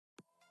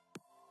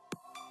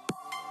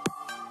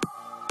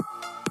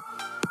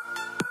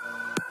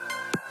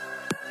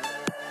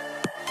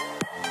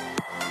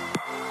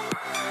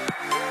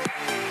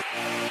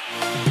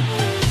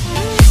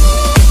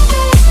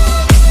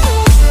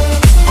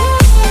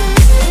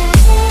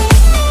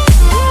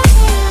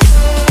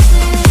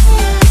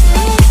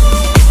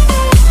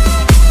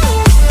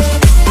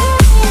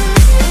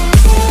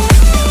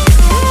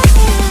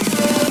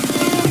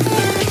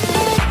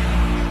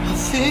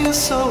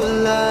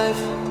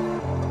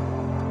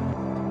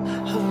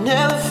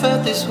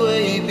felt this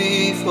way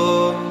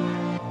before.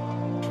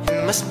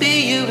 It must be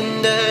you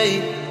and I.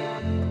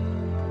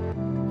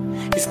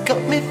 It's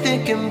got me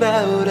thinking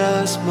about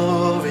us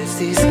more. It's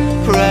these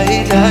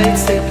bright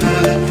lights, they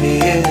put me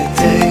in a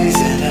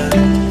daze, and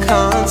I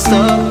can't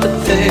stop but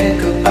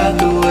think about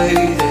the way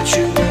that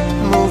you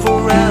move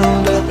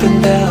around up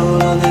and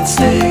down on that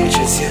stage.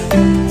 It's your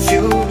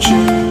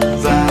future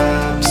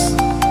vibes.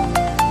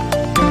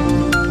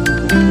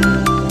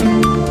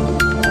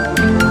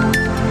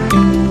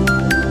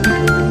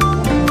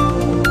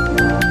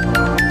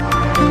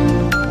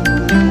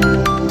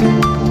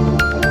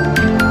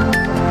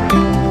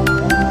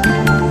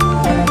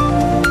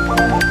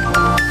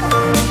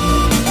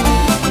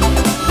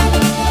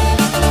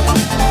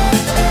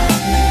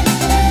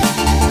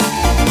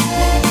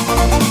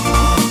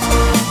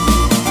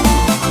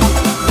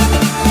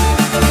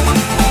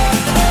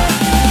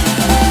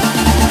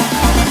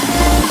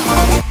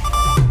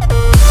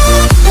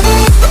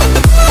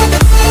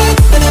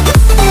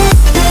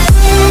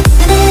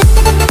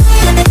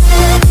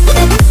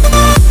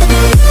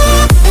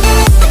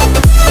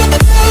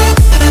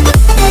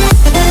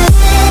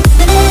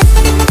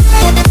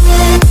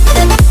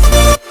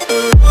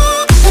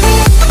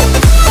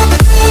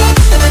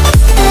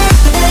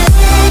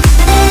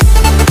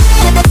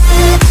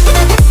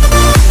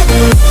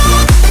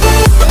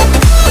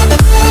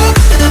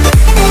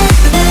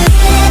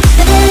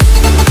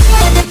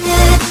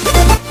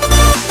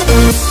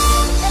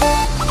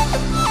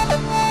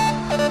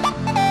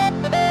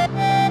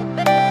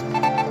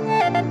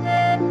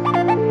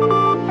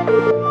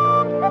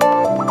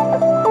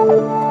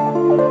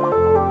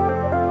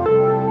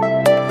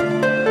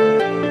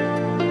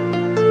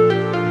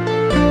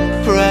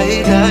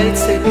 Bright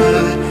lights, they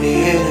put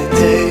me in a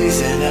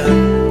daze, and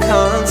I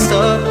can't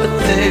stop but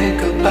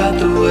think about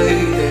the way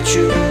that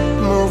you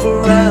move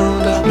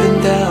around up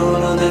and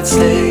down on that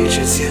stage.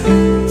 It's your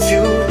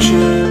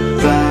future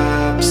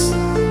vibes.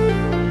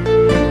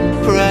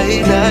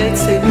 Bright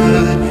lights, they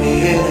put me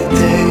in a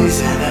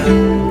daze, and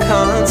I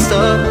can't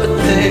stop but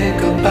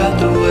think about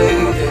the way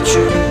that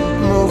you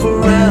move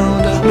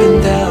around up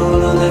and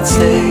down on that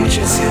stage.